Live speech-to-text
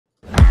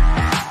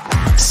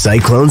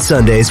Cyclone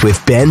Sundays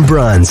with Ben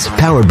Bruns,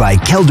 powered by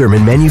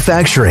Kelderman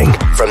Manufacturing.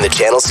 From the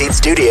Channel Seed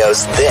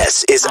Studios,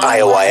 this is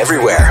Iowa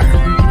Everywhere.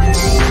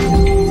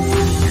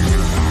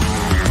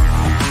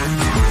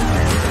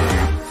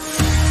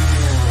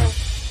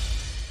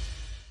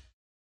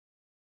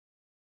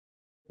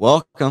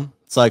 Welcome,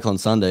 Cyclone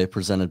Sunday,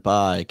 presented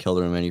by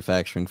Kelderman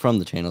Manufacturing from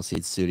the Channel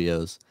Seed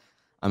Studios.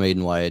 I'm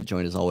Aiden Wyatt,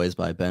 joined as always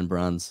by Ben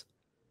Bruns.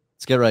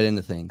 Let's get right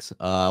into things.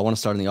 I want to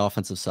start on the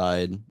offensive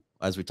side,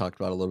 as we talked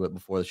about a little bit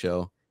before the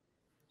show.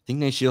 I think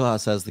Nate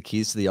Shieldhouse has the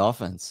keys to the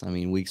offense. I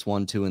mean, weeks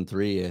 1, 2, and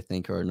 3, I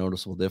think, are a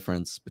noticeable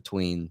difference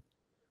between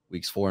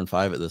weeks 4 and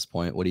 5 at this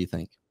point. What do you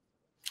think?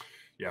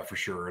 Yeah, for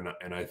sure.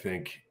 And I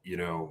think,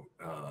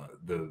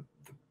 the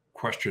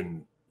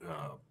question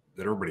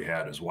that everybody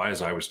had is, why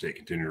is Iowa State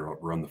continuing to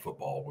run the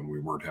football when we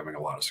weren't having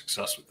a lot of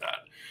success with that?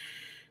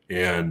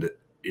 And,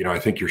 I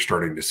think you're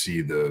starting to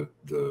see the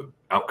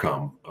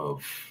outcome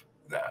of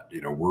that.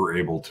 We're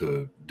able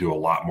to do a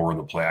lot more in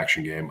the play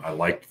action game. I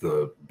liked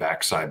the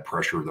backside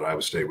pressure that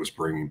Iowa State was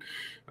bringing.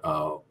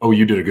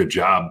 You did a good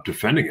job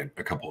defending it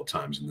a couple of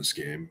times in this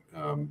game,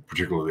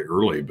 particularly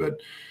early. But,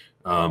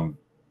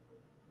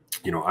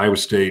 Iowa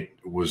State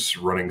was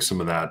running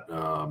some of that,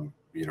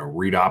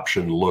 read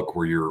option look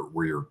where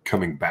you're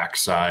coming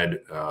backside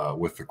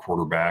with the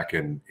quarterback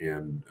and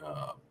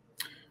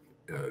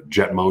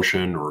jet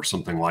motion or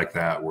something like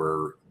that,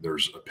 where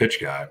there's a pitch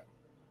guy.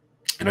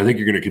 And I think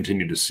you're going to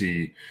continue to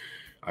see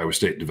Iowa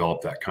State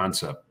develop that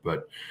concept.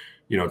 But,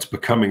 it's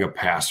becoming a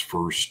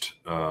pass-first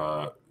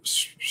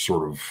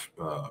sort of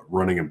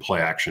running and play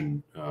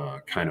action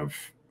kind of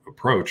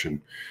approach.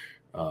 And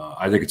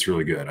I think it's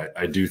really good.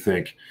 I do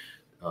think,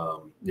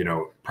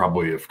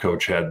 probably if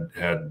Coach had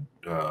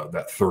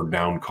that third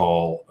down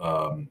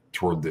call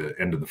toward the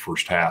end of the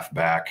first half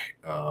back,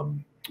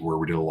 where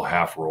we did a little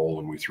half roll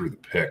and we threw the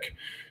pick,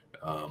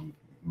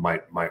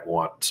 might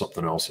want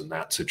something else in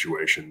that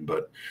situation.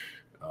 But,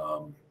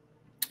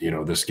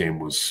 this game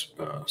was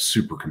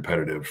super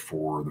competitive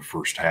for the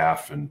first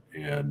half and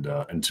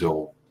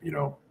until,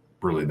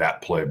 really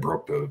that play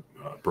broke the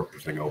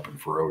thing open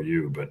for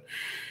OU. But,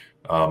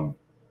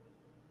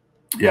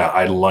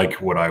 I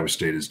like what Iowa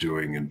State is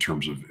doing in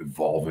terms of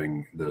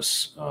evolving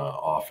this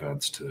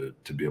offense to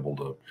be able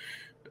to,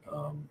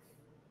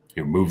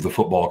 move the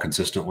football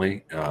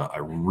consistently. I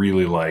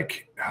really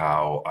like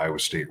how Iowa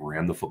State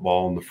ran the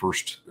football in the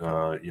first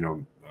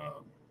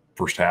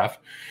half.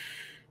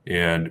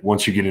 And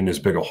once you get in as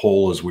big a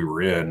hole as we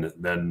were in,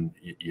 then,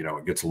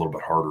 it gets a little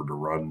bit harder to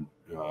run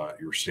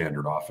your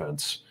standard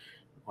offense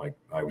like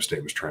Iowa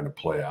State was trying to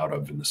play out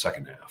of in the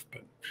second half.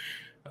 But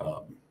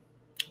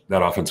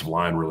that offensive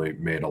line really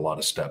made a lot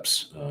of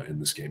steps in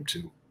this game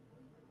too.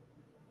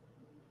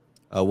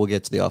 We'll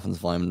get to the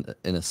offensive line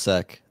in a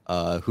sec.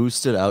 Who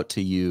stood out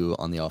to you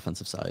on the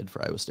offensive side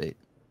for Iowa State?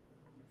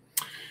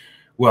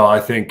 Well,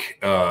 I think,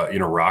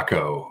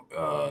 Rocco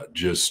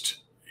just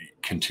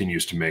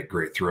continues to make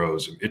great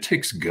throws. It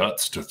takes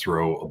guts to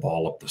throw a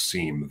ball up the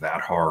seam that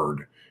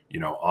hard,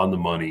 on the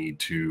money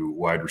to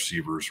wide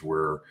receivers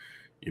where,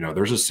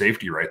 there's a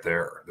safety right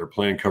there. They're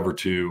playing cover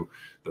 2.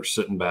 They're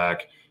sitting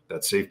back.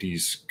 That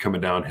safety's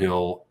coming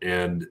downhill.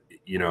 And,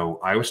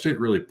 Iowa State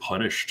really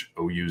punished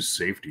OU's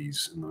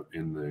safeties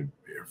in the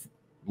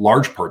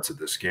large parts of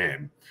this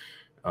game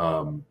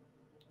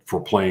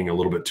for playing a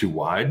little bit too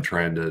wide,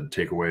 trying to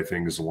take away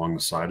things along the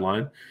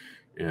sideline.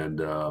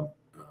 And,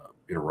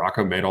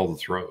 Rocco made all the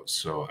throws.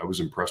 So I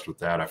was impressed with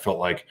that. I felt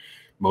like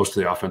most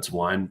of the offensive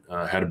line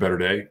had a better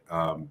day.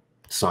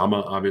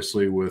 Sama,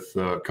 obviously, with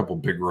a couple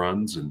big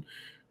runs, and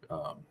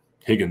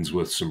Higgins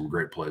with some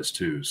great plays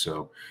too.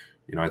 So,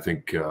 I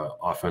think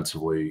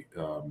offensively,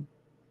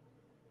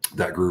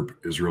 that group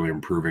is really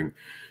improving.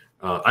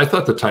 I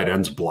thought the tight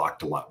ends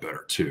blocked a lot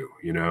better too,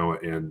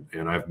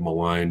 and I've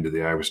maligned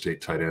the Iowa State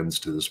tight ends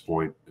to this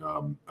point.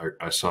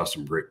 I saw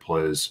some great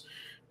plays,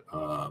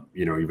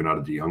 even out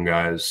of the young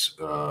guys,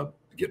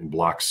 getting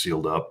blocks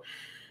sealed up.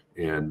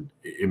 And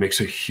it makes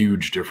a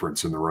huge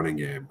difference in the running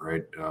game,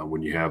 right?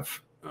 When you have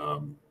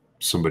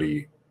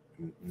somebody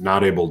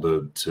not able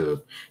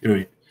to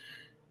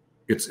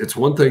it's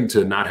one thing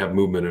to not have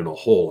movement in a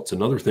hole. It's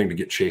another thing to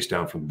get chased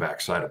down from the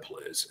backside of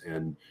plays.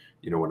 And,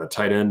 when a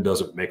tight end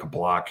doesn't make a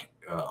block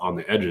on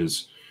the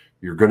edges,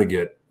 you're going to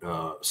get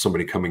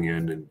somebody coming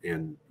in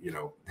and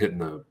hitting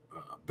the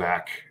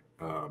back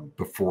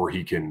before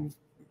he can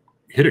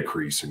hit a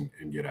crease and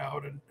get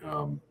out.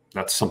 And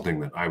that's something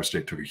that Iowa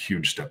State took a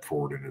huge step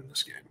forward in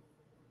this game.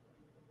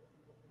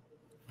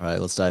 All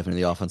right, let's dive into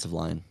the offensive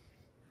line.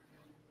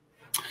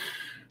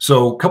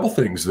 So a couple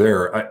things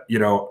there.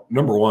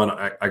 Number one,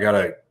 I got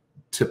to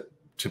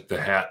tip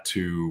the hat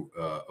to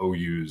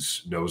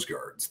OU's nose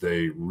guards.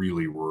 They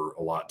really were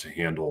a lot to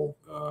handle,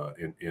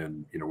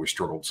 and we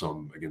struggled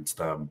some against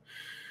them.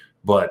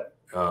 But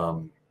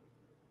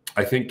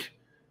I think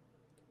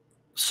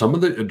some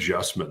of the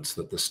adjustments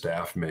that the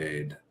staff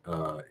made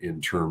in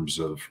terms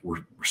of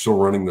we're still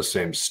running the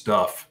same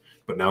stuff,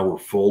 but now we're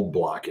fold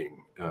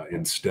blocking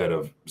instead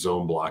of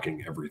zone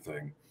blocking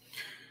everything.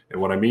 And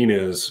what I mean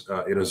is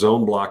in a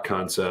zone block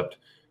concept,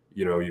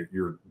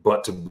 you're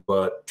butt to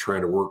butt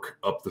trying to work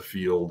up the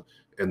field,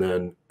 and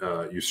then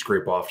you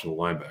scrape off to the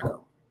linebacker.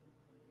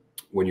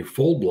 When you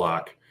full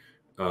block,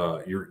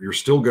 you've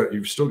still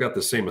got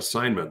the same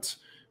assignments,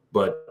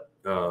 but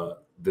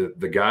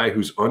the guy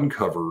who's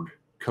uncovered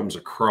comes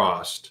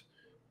across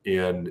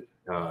and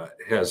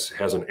has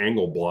an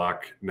angle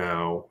block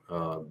now,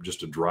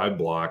 just a drive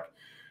block,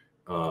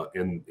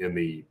 and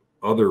the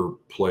other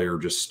player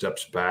just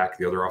steps back.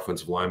 The other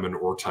offensive lineman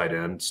or tight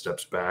end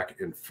steps back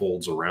and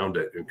folds around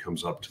it and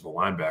comes up to the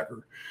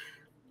linebacker.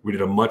 We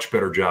did a much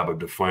better job of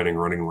defining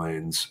running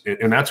lanes,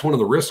 and that's one of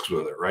the risks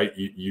with it, right?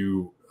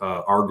 You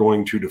are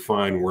going to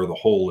define where the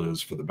hole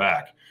is for the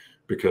back,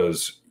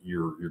 because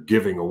you're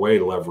giving away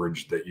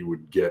leverage that you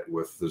would get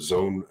with the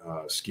zone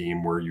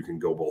scheme where you can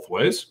go both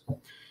ways.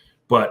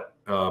 But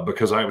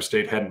because Iowa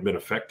State hadn't been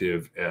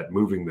effective at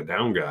moving the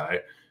down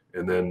guy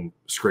and then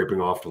scraping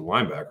off to the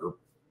linebacker,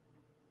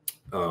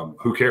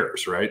 who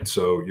cares, right?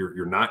 So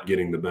you're not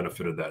getting the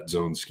benefit of that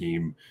zone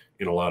scheme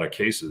in a lot of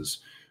cases.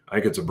 I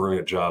think it's a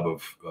brilliant job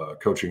of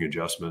coaching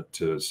adjustment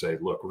to say,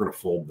 look, we're going to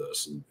fold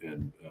this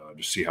and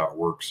just see how it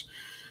works.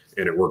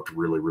 And it worked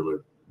really, really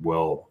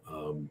well.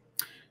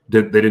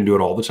 They didn't do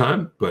it all the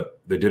time, but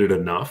they did it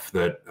enough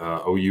that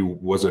OU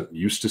wasn't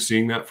used to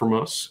seeing that from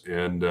us.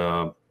 And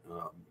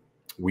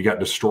we got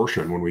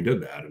distortion when we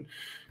did that. And,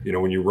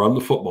 when you run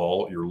the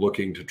football, you're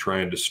looking to try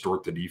and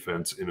distort the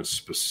defense in a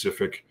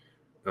specific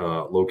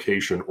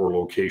location or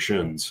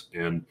locations.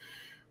 And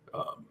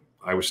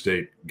Iowa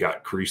State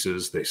got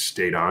creases. They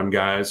stayed on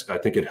guys. I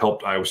think it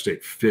helped Iowa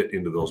State fit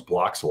into those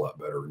blocks a lot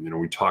better.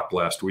 We talked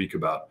last week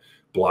about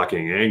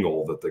blocking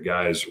angle, that the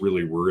guys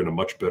really were in a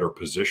much better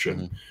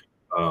position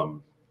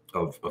of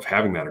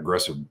having that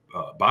aggressive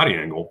body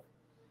angle,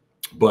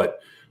 but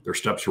their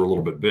steps were a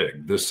little bit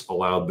big. This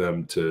allowed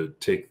them to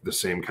take the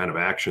same kind of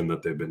action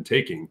that they've been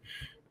taking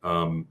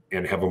and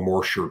have a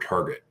more sure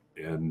target.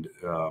 And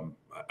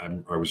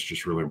I was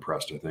just really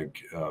impressed. I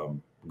think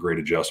great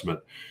adjustment,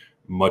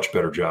 much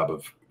better job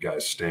of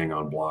guys staying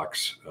on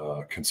blocks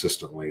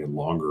consistently and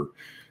longer.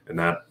 And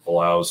that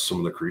allows some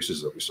of the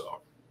creases that we saw.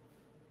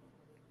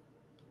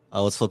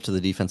 Let's flip to the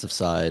defensive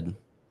side.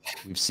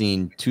 We've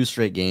seen 2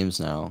 straight games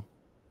now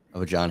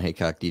of a John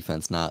Haycock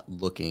defense not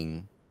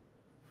looking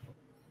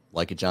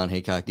like a John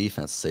Haycock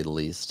defense, to say the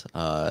least.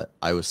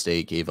 Iowa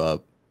State gave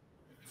up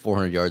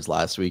 400 yards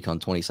last week on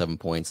 27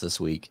 points this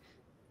week.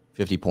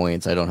 50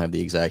 points. I don't have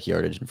the exact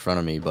yardage in front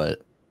of me,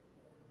 but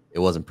it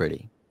wasn't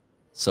pretty.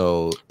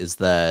 So is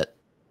that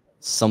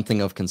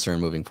something of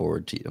concern moving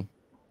forward to you?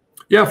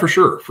 Yeah, for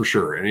sure. For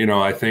sure. And,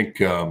 I think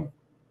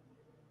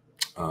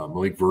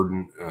Malik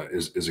Verdon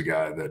is a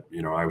guy that,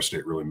 Iowa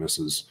State really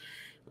misses.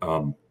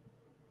 And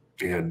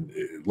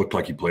it looked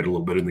like he played a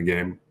little bit in the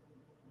game.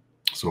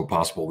 So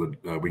possible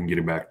that we can get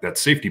him back. That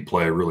safety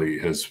play really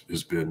has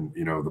been,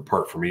 the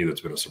part for me that's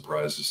been a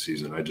surprise this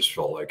season. I just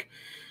felt like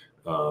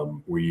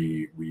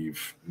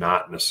we've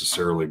not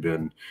necessarily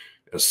been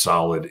as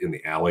solid in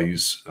the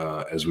alleys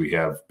as we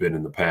have been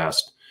in the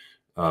past.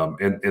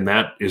 And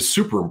that is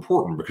super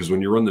important, because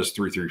when you run this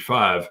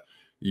 3-3-5,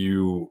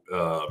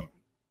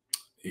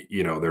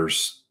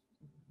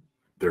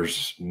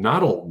 there's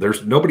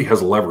nobody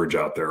has leverage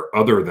out there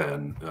other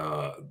than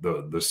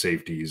the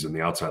safeties and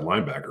the outside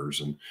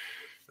linebackers. And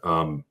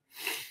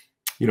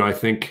I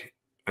think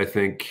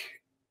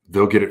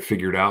they'll get it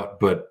figured out.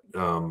 But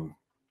I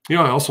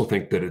also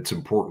think that it's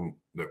important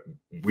that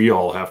we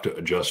all have to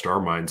adjust our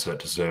mindset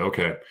to say,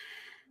 okay,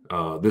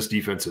 this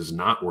defense is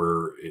not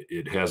where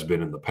it has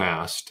been in the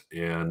past.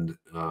 And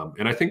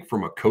I think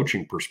from a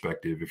coaching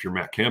perspective, if you're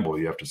Matt Campbell,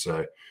 you have to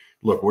say,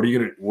 look, what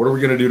are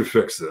we gonna do to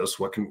fix this?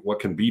 What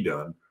can be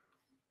done?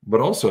 But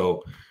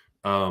also,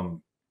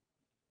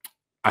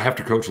 I have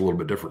to coach a little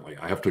bit differently.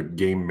 I have to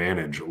game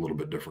manage a little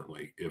bit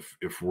differently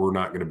if we're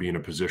not going to be in a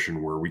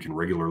position where we can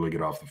regularly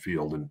get off the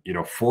field. And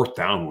 4th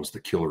down was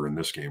the killer in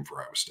this game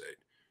for Iowa State,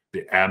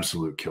 the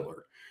absolute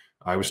killer.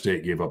 Iowa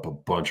State gave up a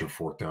bunch of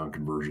 4th down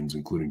conversions,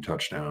 including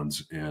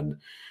touchdowns, and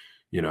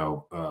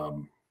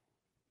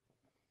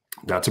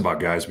that's about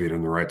guys being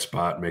in the right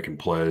spot, making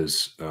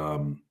plays.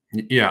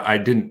 I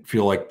didn't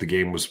feel like the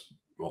game was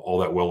all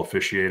that well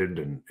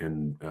officiated,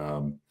 and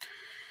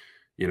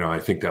I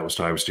think that was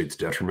to Iowa State's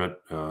detriment.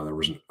 There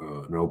was an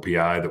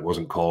OPI that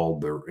wasn't called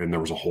there, and there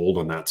was a hold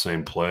on that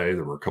same play.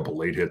 There were a couple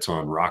late hits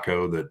on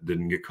Rocco that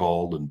didn't get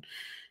called, and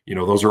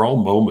those are all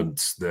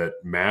moments that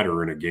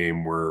matter in a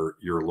game where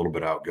you're a little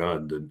bit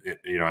outgunned.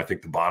 And I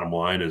think the bottom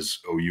line is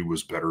OU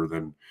was better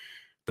than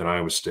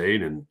Iowa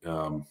State, and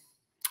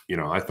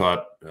I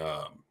thought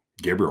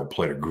Gabriel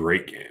played a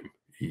great game.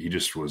 He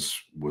just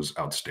was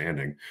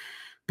outstanding.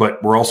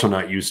 But we're also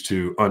not used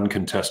to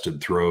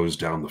uncontested throws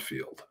down the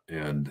field.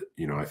 And,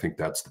 I think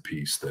that's the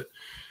piece that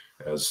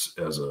as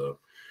a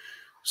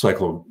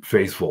Cyclone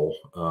faithful,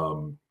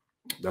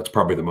 that's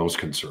probably the most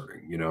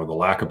concerning. The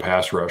lack of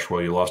pass rush.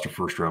 Well, you lost a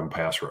 1st-round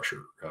pass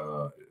rusher.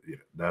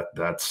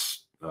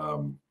 That's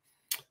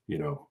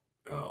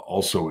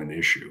also an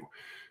issue.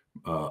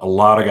 A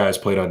lot of guys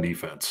played on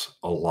defense,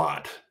 a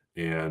lot.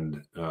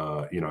 And,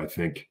 I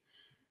think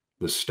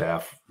the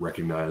staff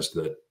recognized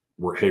that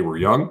we're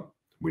young.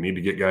 We need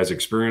to get guys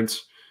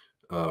experience.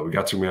 We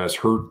got some guys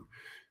hurt.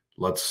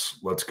 Let's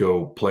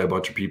go play a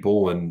bunch of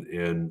people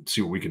and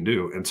see what we can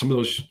do. And some of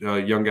those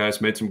young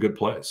guys made some good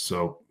plays.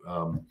 So,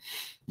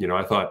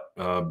 I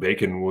thought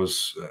Bacon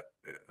was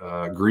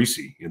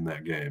greasy in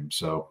that game.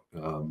 So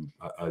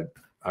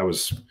I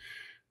was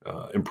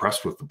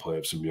impressed with the play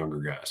of some younger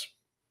guys.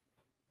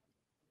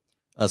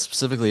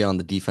 Specifically on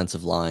the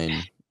defensive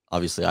line,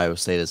 obviously Iowa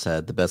State has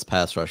had the best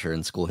pass rusher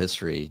in school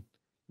history.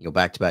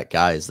 Back-to-back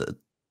guys that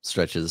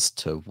stretches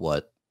to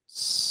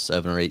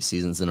 7 or 8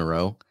 seasons in a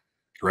row.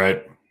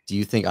 Right. Do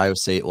you think Iowa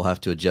State will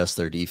have to adjust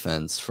their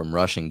defense from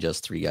rushing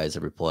just 3 guys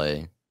every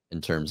play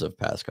in terms of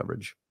pass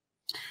coverage?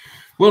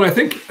 Well, I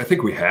think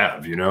we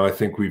have. I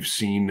think we've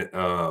seen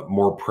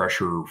more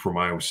pressure from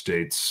Iowa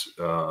State's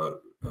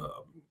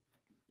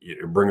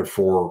bringing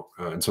 4,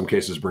 in some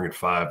cases bringing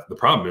 5. The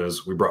problem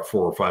is we brought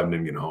 4 or 5 and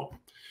didn't get home,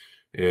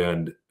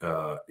 and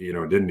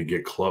it didn't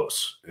get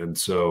close. And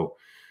so,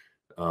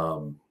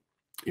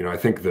 I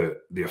think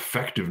the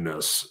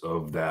effectiveness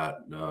of that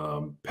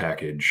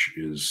package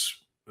is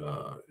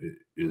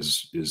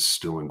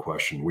still in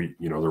question.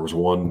 There was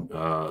one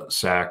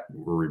sack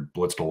where we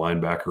blitzed a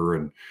linebacker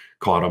and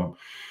caught him,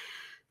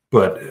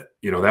 but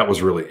that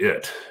was really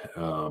it.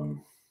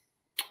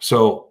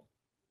 So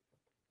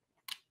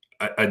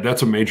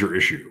that's a major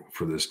issue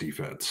for this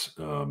defense.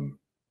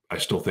 I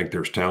still think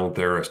there's talent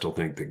there. I still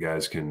think that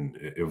guys can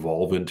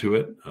evolve into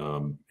it,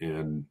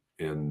 and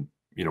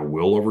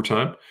will over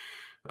time.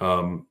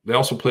 They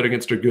also played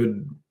against a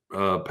good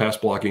pass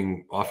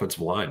blocking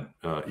offensive line.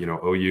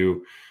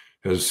 OU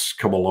has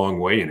come a long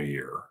way in a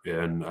year,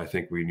 and I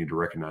think we need to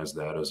recognize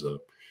that as a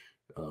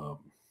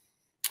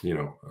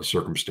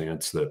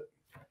circumstance that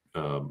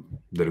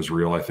is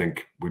real. I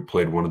think we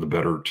played one of the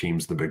better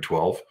teams in the Big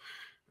 12,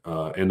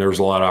 and there's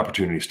a lot of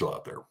opportunity still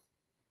out there.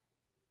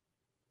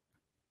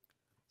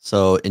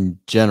 So in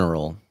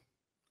general,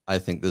 I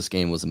think this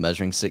game was a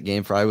measuring stick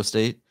game for Iowa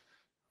State.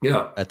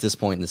 Yeah. At this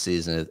point in the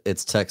season,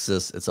 it's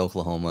Texas, it's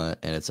Oklahoma,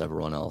 and it's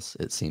everyone else,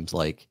 it seems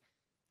like.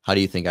 How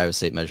do you think Iowa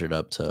State measured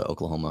up to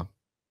Oklahoma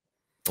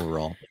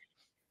overall?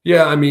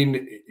 Yeah, I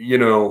mean,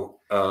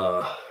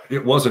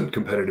 it wasn't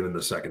competitive in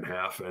the second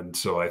half. And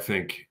so I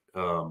think,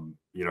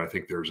 I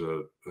think there's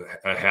a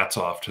hats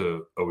off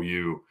to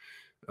OU.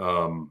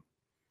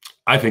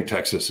 I think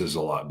Texas is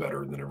a lot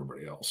better than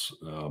everybody else.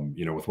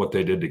 With what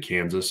they did to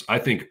Kansas, I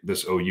think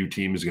this OU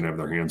team is going to have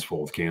their hands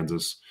full with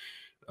Kansas.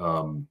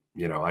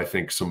 I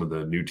think some of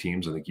the new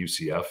teams, I think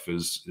UCF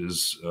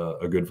is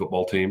a good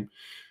football team.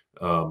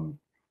 I'm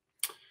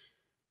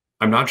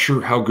not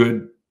sure how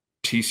good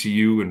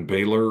TCU and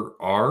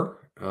Baylor are.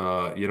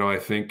 I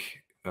think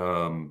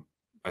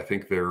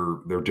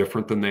they're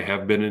different than they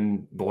have been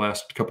in the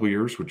last couple of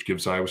years, which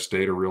gives Iowa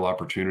State a real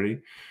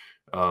opportunity.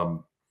 I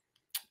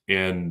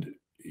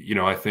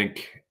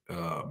think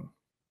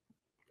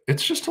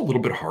it's just a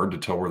little bit hard to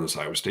tell where this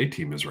Iowa State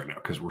team is right now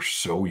because we're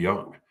so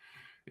young.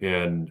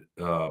 And,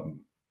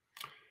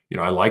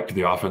 I liked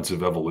the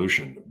offensive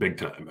evolution big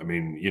time. I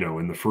mean,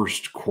 in the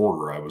first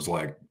quarter, I was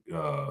like,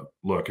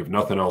 look, if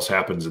nothing else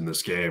happens in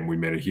this game, we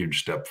made a huge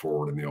step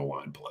forward in the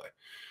O-line play.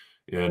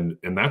 And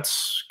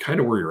that's kind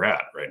of where you're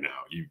at right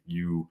now.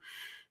 You're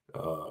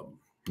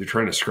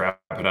trying to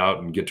scrap it out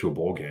and get to a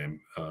bowl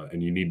game,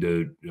 and you need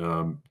to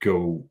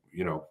go,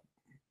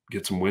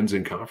 get some wins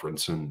in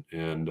conference. And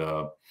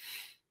I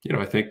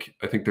think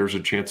there's a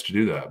chance to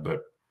do that.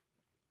 But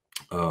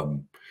I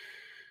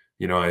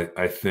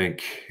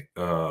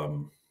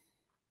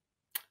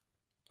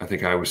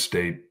think Iowa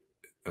State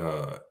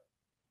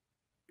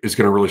is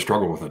going to really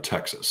struggle with a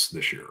Texas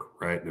this year,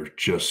 right? There's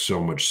just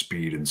so much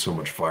speed and so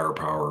much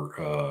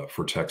firepower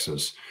for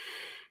Texas.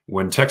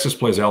 When Texas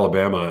plays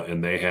Alabama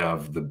and they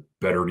have the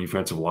better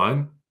defensive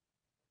line,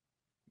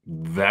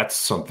 that's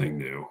something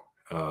new.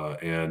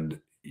 I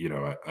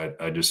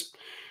just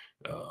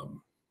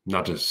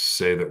not to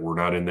say that we're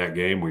not in that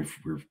game. We've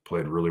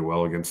played really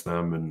well against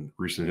them in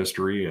recent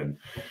history, and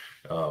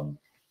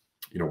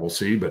we'll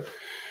see. But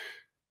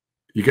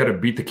you got to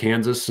beat the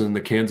Kansas and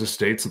the Kansas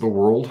States of the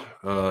world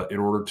in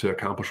order to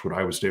accomplish what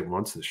Iowa State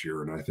wants this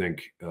year. And I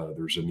think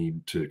there's a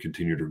need to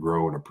continue to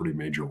grow in a pretty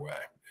major way.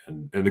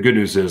 And the good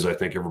news is I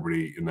think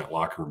everybody in that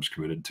locker room is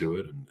committed to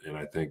it. And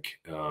I think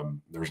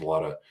there's a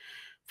lot of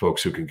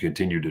folks who can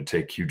continue to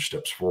take huge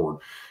steps forward.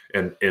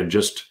 And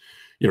just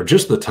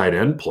the tight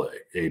end play,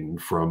 Aiden,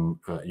 from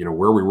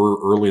where we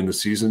were early in the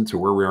season to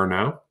where we are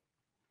now,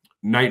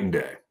 night and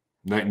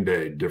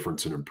day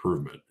difference in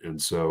improvement.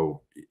 And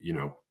so,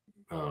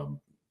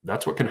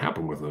 that's what can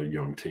happen with a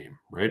young team,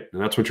 right?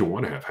 And that's what you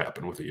want to have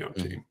happen with a young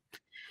team.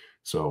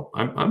 So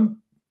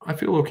I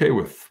feel okay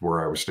with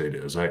where Iowa State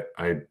is. I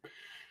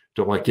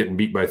don't like getting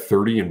beat by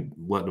 30 and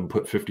letting them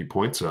put 50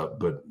 points up,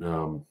 but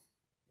to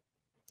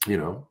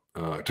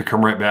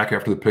come right back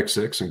after the pick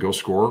six and go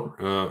score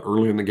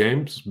early in the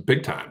game is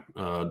big time.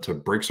 To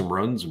break some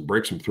runs and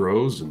break some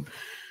throws and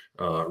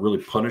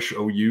really punish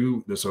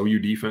this OU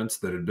defense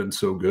that had been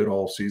so good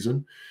all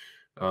season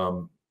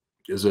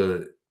is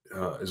a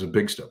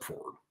big step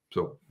forward.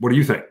 So what do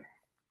you think?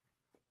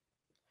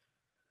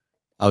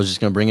 I was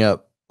just going to bring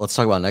up, let's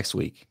talk about next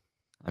week.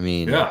 I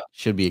mean, Yeah.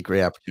 should be a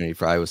great opportunity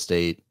for Iowa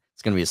State.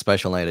 It's going to be a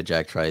special night at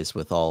Jack Trice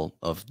with all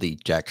of the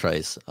Jack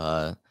Trice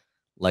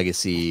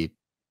legacy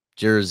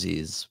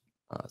jerseys,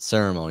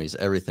 ceremonies,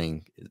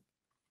 everything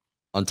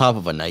on top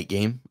of a night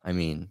game. I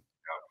mean,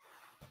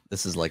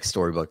 this is like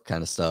storybook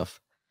kind of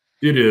stuff.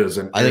 It is.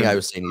 And I think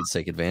Iowa State needs to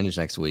take advantage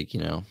next week,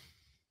 you know.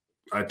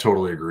 I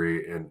totally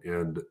agree.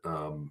 And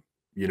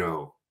you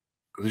know,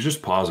 let's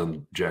just pause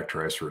on Jack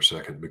Trice for a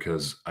second,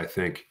 because I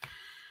think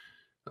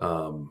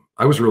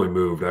I was really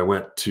moved. I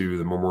went to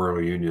the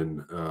Memorial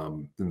Union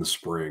in the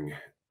spring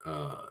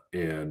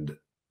and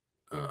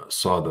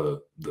saw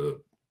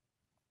the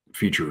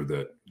feature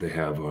that they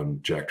have on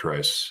Jack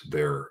Trice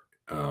there.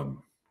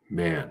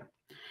 Man,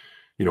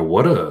 you know,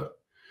 what a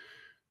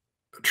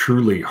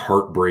truly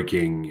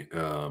heartbreaking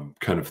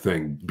kind of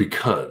thing,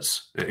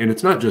 because, and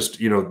it's not just,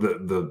 you know,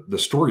 the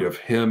story of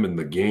him and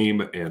the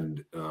game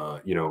and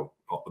you know,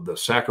 the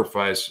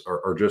sacrifice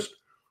are just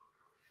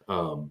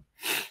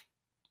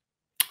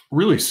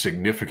really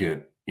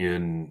significant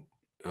in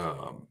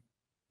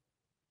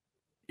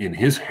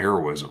his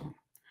heroism,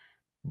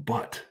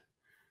 but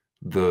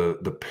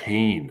the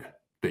pain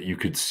that you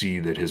could see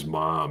that his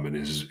mom and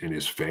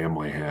his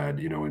family had,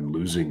 you know, in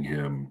losing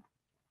him,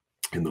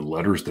 in the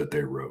letters that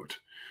they wrote,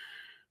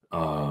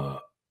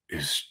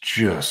 is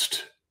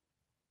just,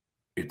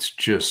 it's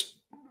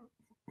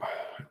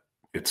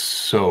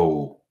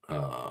so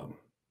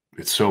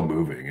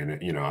moving.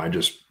 And you know, I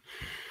just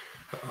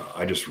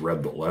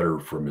read the letter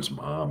from his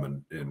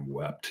mom and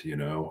wept, you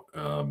know,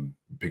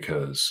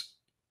 because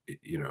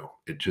you know,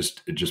 it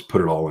just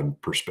put it all in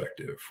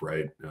perspective,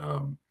 right?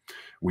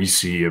 We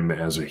see him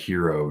as a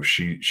hero.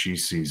 She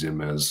sees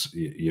him as,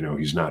 you know,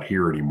 he's not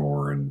here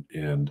anymore,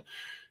 and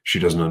she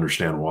doesn't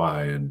understand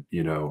why. And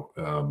you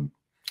know,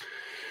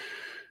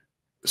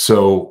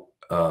 so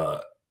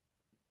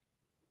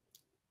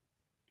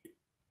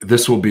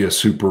this will be a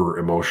super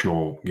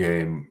emotional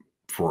game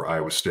for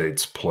Iowa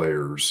State's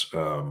players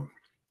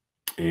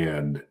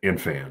and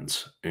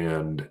fans.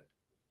 And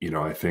you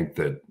know, I think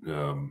that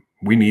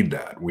we need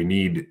that. We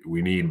need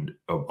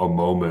a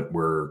moment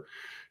where,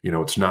 you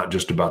know, it's not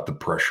just about the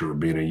pressure of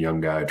being a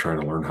young guy trying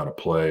to learn how to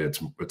play.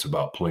 It's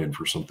about playing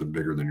for something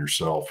bigger than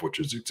yourself, which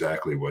is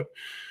exactly what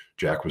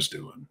Jack was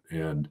doing.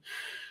 And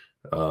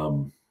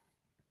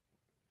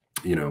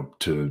you know,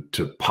 to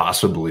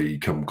possibly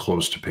come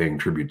close to paying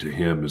tribute to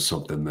him is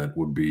something that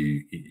would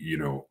be, you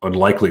know,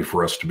 unlikely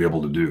for us to be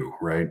able to do,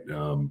 right?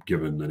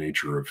 Given the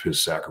nature of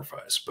his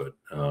sacrifice. But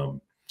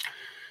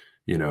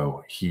you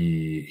know,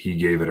 he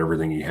gave it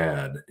everything he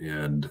had,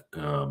 and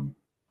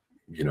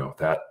you know,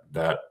 that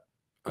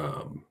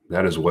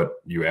is what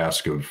you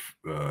ask of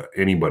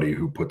anybody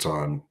who puts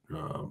on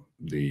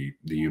the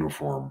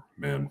uniform,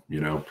 man.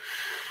 You know,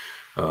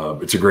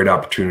 it's a great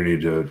opportunity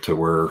to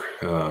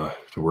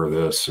wear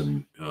this,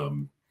 and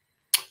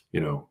you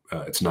know,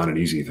 it's not an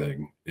easy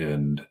thing,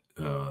 and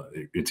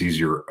it's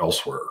easier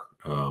elsewhere.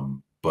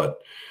 But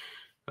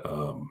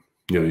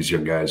you know, these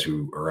young guys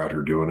who are out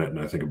here doing it, and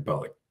I think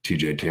about like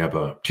TJ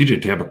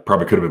Tampa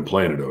probably could have been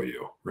playing at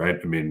OU, right?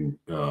 I mean,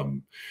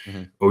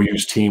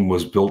 OU's team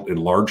was built in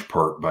large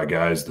part by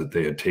guys that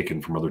they had taken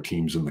from other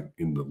teams in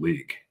the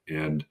league.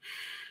 And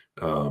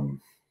you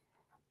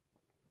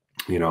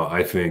know,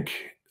 I think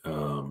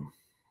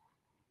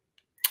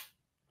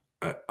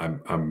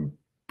I'm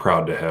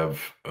proud to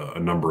have a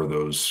number of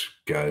those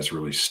guys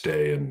really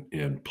stay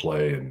and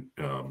play and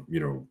you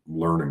know,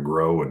 learn and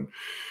grow,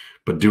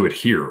 but do it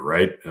here,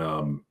 right?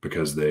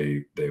 Because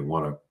they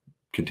want to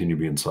continue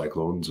being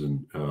Cyclones,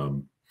 and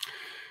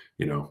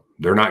you know,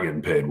 they're not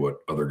getting paid what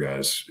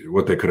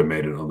they could have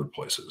made in other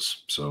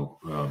places. So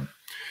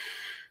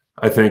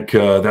I think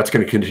that's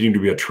going to continue to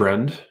be a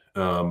trend.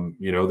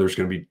 You know, there's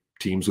going to be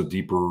teams with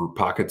deeper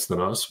pockets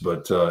than us,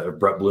 but if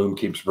Brett Bloom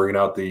keeps bringing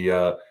out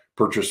the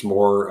purchase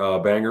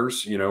more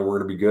bangers, you know, we're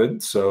going to be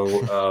good.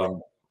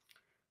 So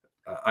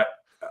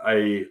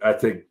I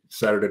think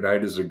Saturday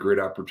night is a great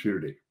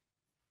opportunity.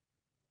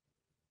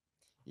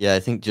 Yeah,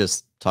 I think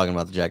just talking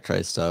about the Jack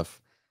Trice stuff,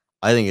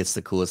 I think it's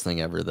the coolest thing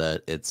ever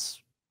that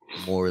it's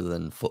more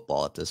than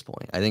football at this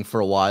point. I think for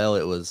a while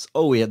it was,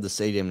 oh, we have the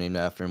stadium named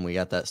after him. We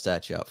got that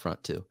statue out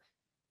front too.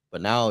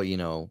 But now, you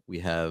know, we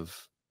have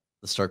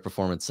the Stark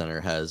Performance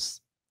Center has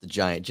the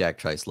giant Jack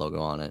Trice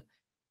logo on it.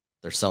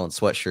 They're selling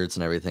sweatshirts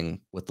and everything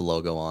with the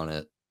logo on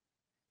it.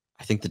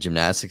 I think the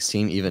gymnastics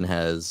team even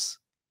has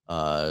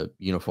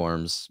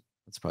uniforms.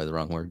 That's probably the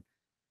wrong word.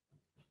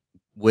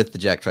 With the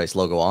Jack Trice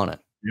logo on it.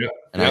 Yeah.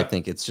 And I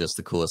think it's just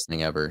the coolest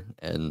thing ever.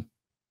 And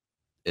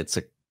it's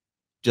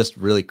just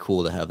really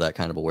cool to have that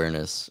kind of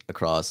awareness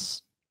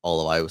across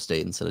all of Iowa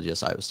State instead of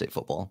just Iowa State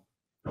football.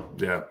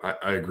 Yeah,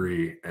 I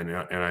agree. And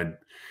I,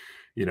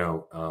 you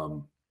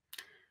know,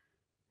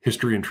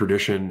 history and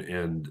tradition,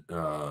 and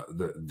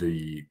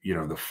the you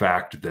know, the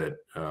fact that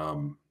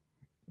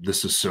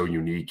this is so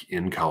unique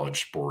in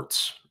college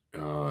sports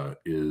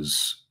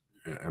is,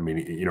 I mean,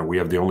 you know, we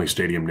have the only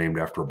stadium named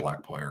after a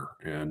black player,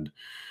 and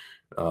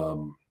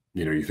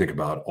you think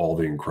about all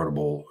the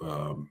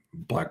incredible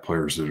black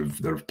players that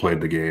have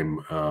played the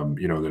game,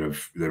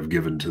 that have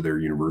given to their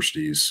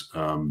universities.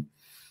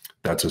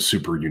 That's a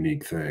super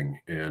unique thing,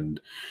 and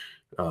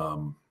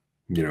I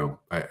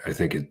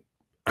think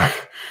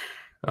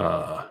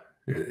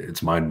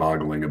it's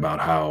mind-boggling about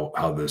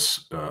how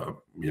this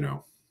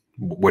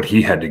what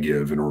he had to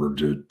give in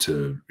order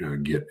to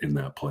get in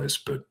that place.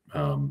 But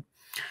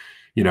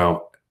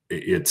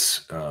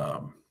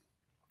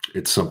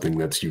it's something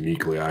that's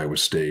uniquely Iowa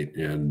State,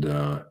 and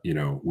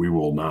we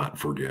will not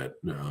forget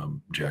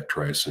Jack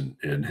Trice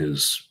and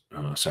his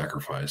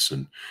sacrifice,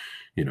 and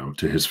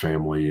to his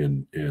family,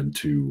 and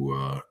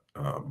to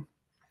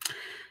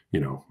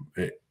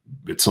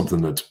it's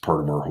something that's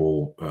part of our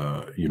whole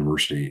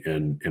university.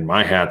 And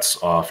my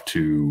hat's off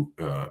to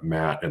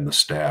Matt and the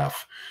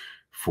staff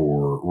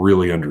for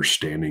really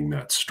understanding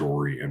that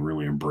story and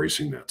really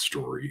embracing that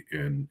story.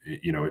 And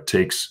it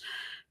takes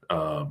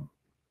a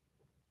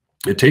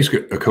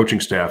coaching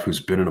staff who's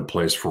been in a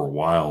place for a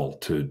while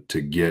to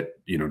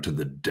get to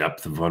the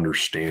depth of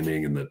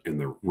understanding and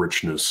the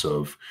richness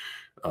of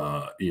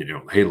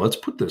hey, let's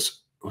put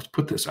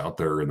this out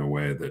there in a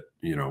way that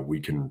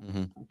we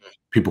can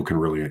people can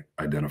really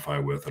identify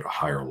with at a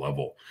higher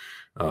level.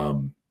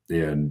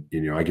 And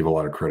I give a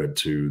lot of credit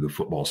to the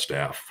football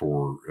staff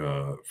for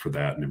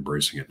that and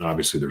embracing it. And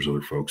obviously, there's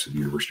other folks at the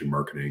University of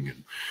Marketing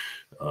and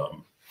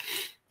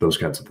those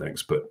kinds of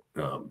things. But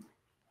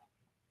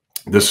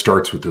this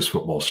starts with this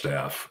football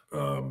staff,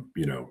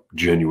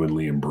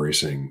 genuinely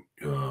embracing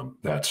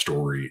that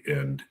story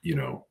and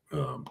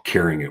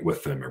carrying it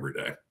with them every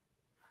day.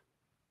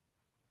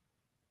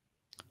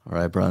 All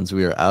right, Bruns,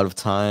 we are out of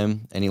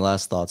time. Any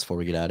last thoughts before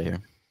we get out of here?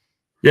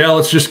 Yeah,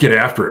 let's just get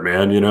after it,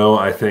 man.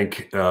 I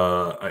think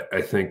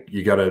I think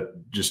you got to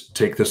just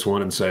take this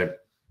one and say,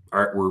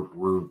 all right,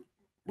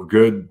 we're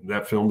good.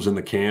 That film's in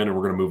the can, and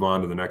we're going to move on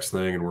to the next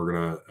thing. And we're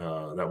going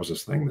to that was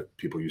this thing that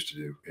people used to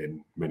do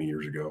many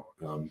years ago.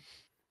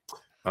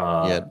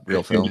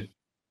 Real film.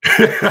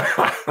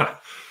 I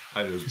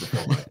was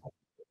before my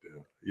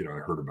I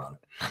heard about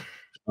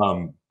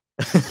it.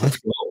 Let's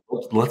go.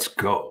 Let's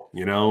go.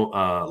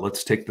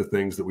 Let's take the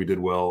things that we did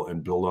well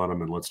and build on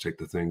them, and let's take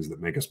the things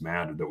that make us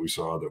mad that we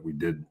saw that we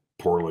did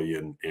poorly,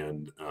 and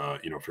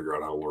figure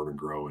out how to learn and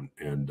grow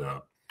and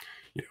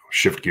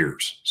shift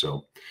gears.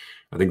 So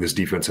I think this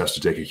defense has to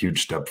take a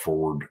huge step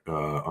forward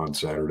on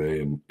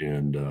Saturday,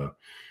 and the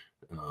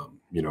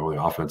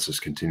offense is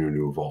continuing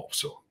to evolve.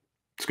 So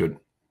it's good.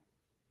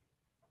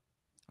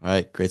 All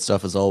right, great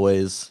stuff as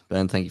always,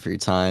 Ben. Thank you for your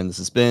time. This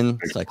has been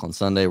Cyclone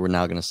Sunday. We're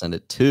now going to send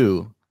it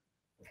to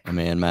my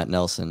man Matt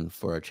Nelson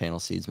for our Channel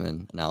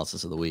Seedsman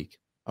analysis of the week.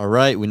 All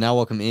right, we now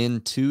welcome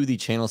into the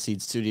Channel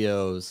Seed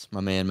Studios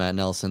my man Matt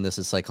Nelson. This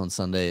is Cyclone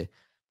Sunday,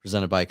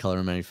 presented by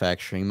Color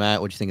Manufacturing.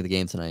 Matt, what do you think of the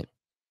game tonight?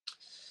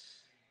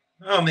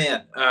 Oh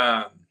man,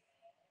 a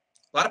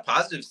lot of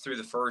positives through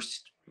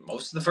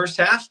most of the first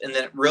half, and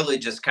then it really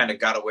just kind of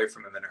got away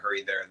from him in a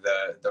hurry there.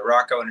 The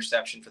Rocco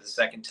interception for the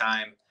second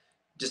time,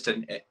 just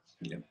an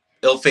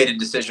ill-fated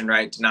decision,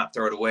 right, to not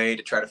throw it away,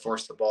 to try to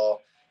force the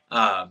ball.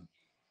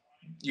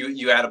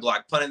 You add a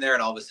block punt in there,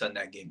 and all of a sudden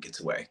that game gets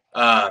away.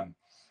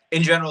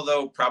 In general,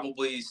 though,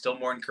 probably still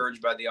more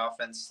encouraged by the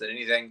offense than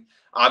anything.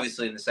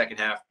 Obviously, in the second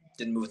half,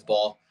 didn't move the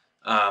ball.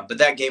 But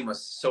that game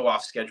was so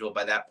off schedule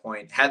by that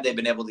point. Had they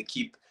been able to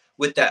keep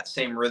with that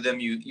same rhythm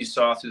you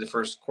saw through the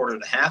first quarter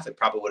and a half, it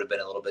probably would have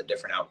been a little bit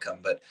different outcome.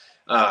 But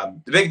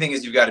the big thing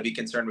is you've got to be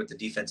concerned with the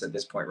defense at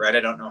this point, right? I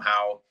don't know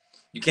how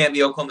you can't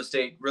be Oklahoma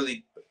State,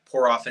 really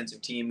poor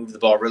offensive team, move the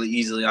ball really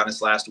easily on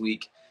us last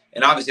week.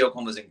 And obviously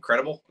Oklahoma's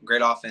incredible,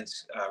 great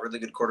offense, really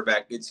good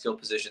quarterback, good skill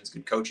positions,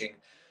 good coaching.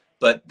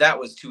 But that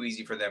was too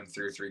easy for them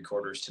through three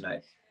quarters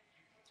tonight.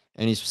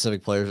 Any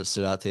specific players that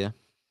stood out to you?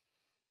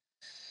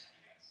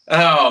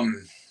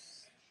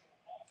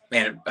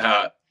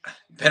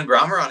 Ben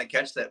Brommer on a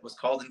catch that was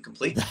called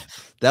incomplete.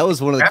 That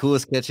was one of the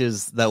coolest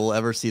catches that we'll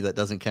ever see that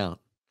doesn't count.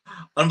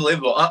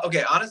 Unbelievable.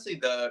 Okay, honestly,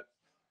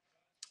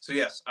 so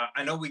yes,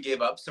 I know we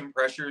gave up some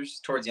pressures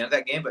towards the end of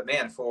that game, but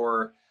man,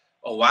 for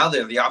a while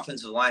there, the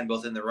offensive line,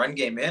 both in the run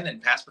game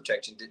and pass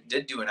protection,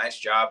 did do a nice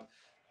job.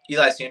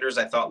 Eli Sanders,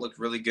 I thought, looked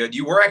really good.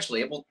 You were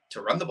actually able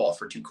to run the ball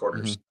for two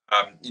quarters.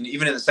 And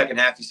even in the second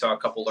half, you saw a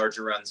couple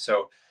larger runs.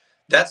 So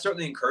that's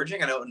certainly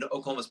encouraging. I know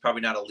Oklahoma's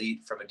probably not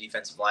elite from a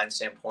defensive line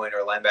standpoint or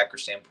a linebacker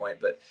standpoint,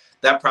 but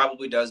that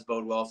probably does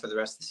bode well for the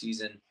rest of the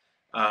season.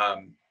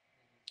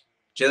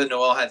 Jalen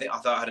Noel, I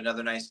thought, had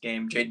another nice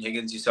game. Jaden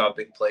Higgins, you saw a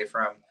big play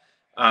from.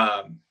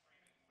 To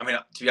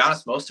be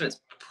honest, most of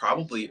it's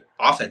probably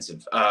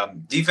offensive.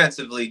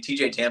 Defensively,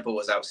 TJ Tampa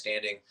was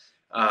outstanding.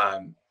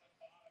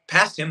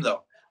 Past him,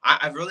 though,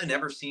 I've really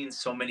never seen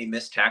so many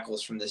missed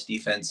tackles from this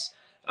defense.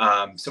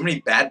 So many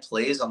bad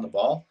plays on the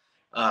ball.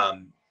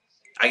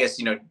 I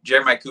guess,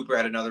 Jeremiah Cooper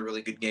had another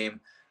really good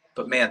game.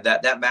 But, man,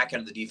 that back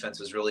end of the defense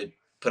was really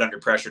put under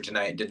pressure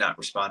tonight and did not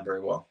respond very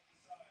well.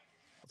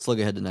 Let's look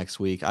ahead to next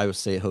week. Iowa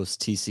State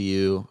hosts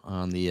TCU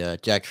on the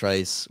Jack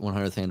Trice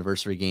 100th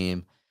anniversary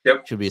game.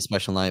 Yep. Should be a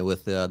special night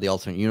with the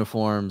alternate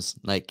uniforms,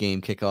 night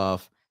game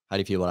kickoff. How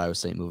do you feel about Iowa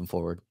State moving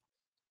forward?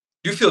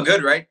 You feel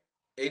good, right?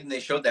 Aiden, they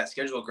showed that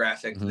schedule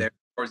graphic Mhm. there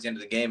towards the end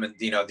of the game, and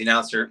the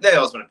announcer, they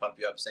always want to pump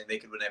you up, saying they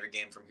could win every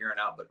game from here on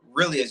out. But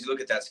really, as you look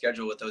at that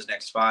schedule with those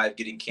next 5,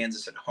 getting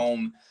Kansas at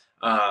home,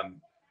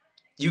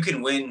 you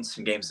can win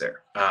some games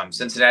there.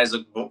 Cincinnati's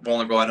look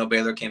vulnerable. I know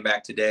Baylor came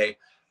back today.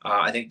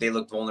 I think they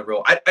look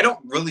vulnerable. I don't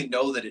really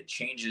know that it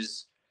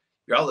changes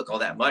your outlook all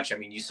that much. I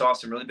mean, you saw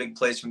some really big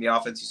plays from the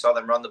offense. You saw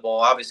them run the ball.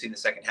 Obviously, in the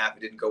second half, it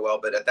didn't go well.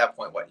 But at that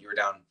point, you were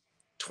down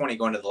 20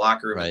 going to the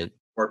locker room and Right.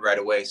 scored right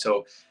away.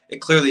 So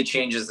it clearly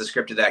changes the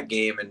script of that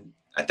game. And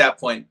at that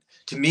point,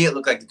 to me, it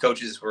looked like the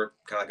coaches were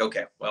kind of like,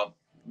 okay, well,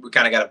 we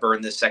kind of got to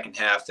burn this second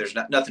half. There's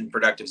nothing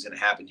productive is going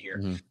to happen here.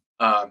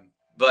 Mhm.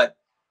 But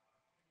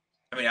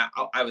I mean,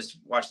 I was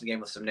watching the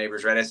game with some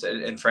neighbors, right? I said,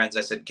 and friends,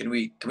 I said, can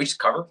we just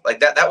cover like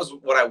that? That was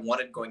what I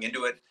wanted going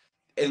into it.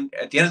 And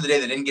at the end of the day,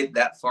 they didn't get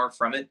that far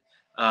from it.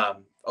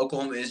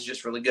 Oklahoma is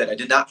just really good. I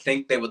did not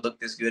think they would look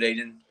this good,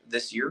 Aiden,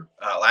 this year.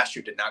 Last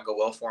year did not go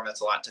well for them. That's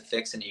a lot to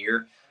fix in a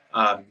year.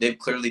 They've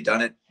clearly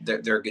done it.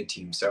 They're a good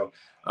team. So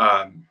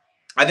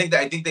I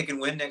think they can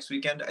win next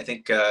weekend. I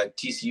think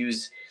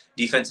TCU's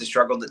defense has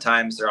struggled at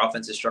times. Their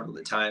offense has struggled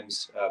at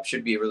times.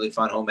 Should be a really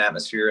fun home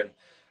atmosphere.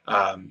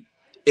 And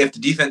if the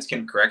defense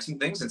can correct some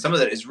things, and some of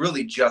that is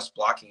really just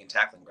blocking and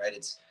tackling, right?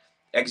 It's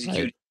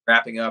executing,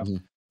 wrapping up,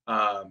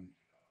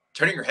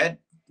 turning your head,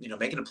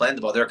 making a play on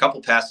the ball. There are a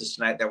couple passes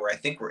tonight that I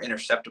think were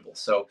interceptable.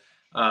 So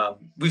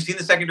we've seen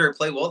the secondary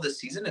play well this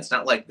season. It's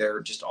not like they're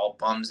just all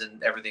bums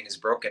and everything is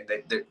broken.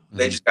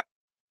 They just got.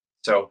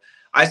 So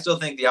I still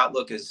think the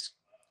outlook is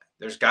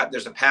there's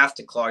a path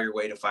to claw your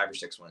way to 5 or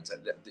 6 wins.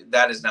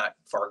 That is not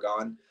far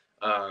gone.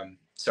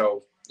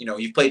 So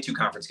you've played 2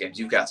 conference games.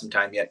 You've got some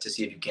time yet to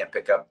see if you can't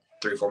pick up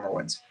 3 or 4 more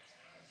wins.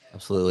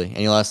 Absolutely.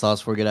 Any last thoughts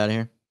before we get out of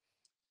here?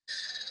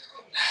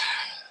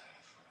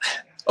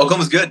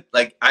 Oklahoma's good.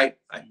 Like I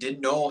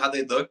didn't know how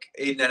they look.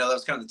 Aiden, I know that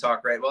was kind of the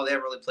talk, right? Well, they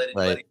haven't really played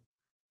anybody. Right.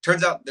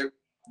 Turns out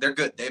they're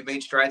good. They've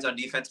made strides on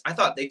defense. I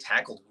thought they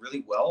tackled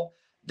really well.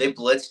 They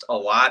blitzed a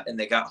lot and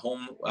they got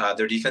home.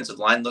 Their defensive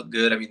line looked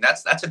good. I mean,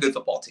 that's a good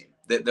football team.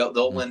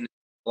 They'll win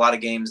a lot of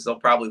games. They'll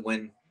probably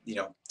win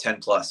 10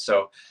 plus.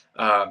 So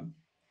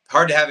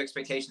hard to have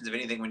expectations of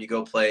anything when you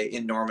go play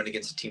in Norman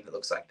against a team that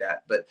looks like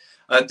that. But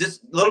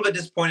just a little bit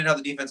disappointed how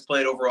the defense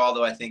played overall,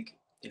 though. I think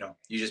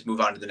you just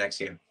move on to the next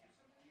game.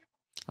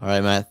 All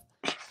right, Matt.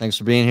 Thanks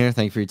for being here.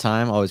 Thank you for your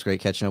time. Always great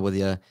catching up with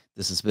you.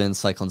 This has been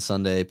Cyclone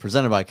Sunday,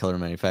 presented by Keller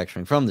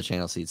Manufacturing from the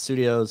Channel Seed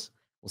Studios.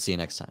 We'll see you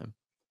next time.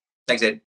 Thanks, Ed.